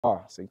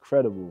Ah, it's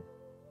incredible.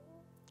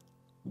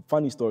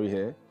 Funny story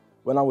here.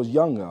 When I was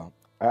younger,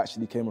 I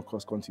actually came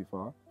across Gone Too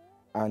Far,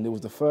 and it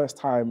was the first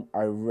time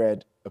I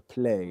read a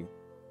play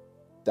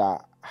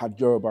that had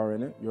Yoruba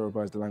in it.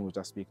 Yoruba is the language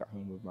I speak at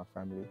home with my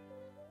family.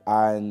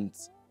 And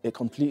it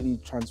completely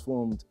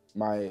transformed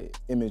my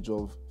image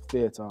of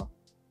theatre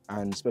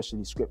and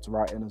especially script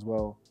writing as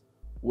well,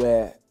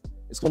 where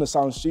it's gonna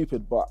sound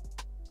stupid, but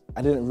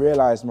I didn't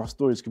realize my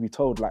stories could be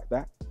told like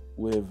that,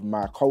 with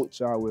my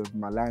culture, with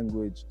my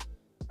language,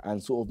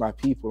 and sort of my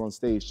people on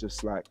stage,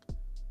 just like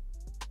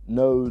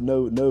no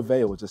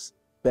veil, just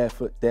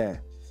barefoot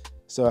there.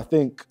 So I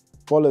think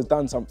Bola's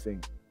done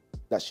something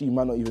that she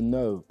might not even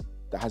know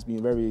that has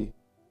been very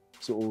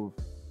sort of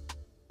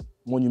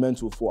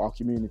monumental for our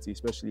community,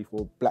 especially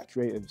for Black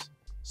creatives.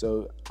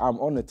 So I'm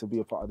honoured to be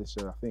a part of this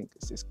show. I think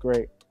it's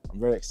great. I'm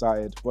very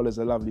excited. Bola's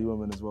a lovely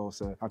woman as well,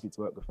 so happy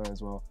to work with her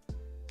as well.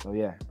 So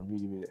yeah, I'm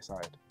really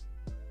excited.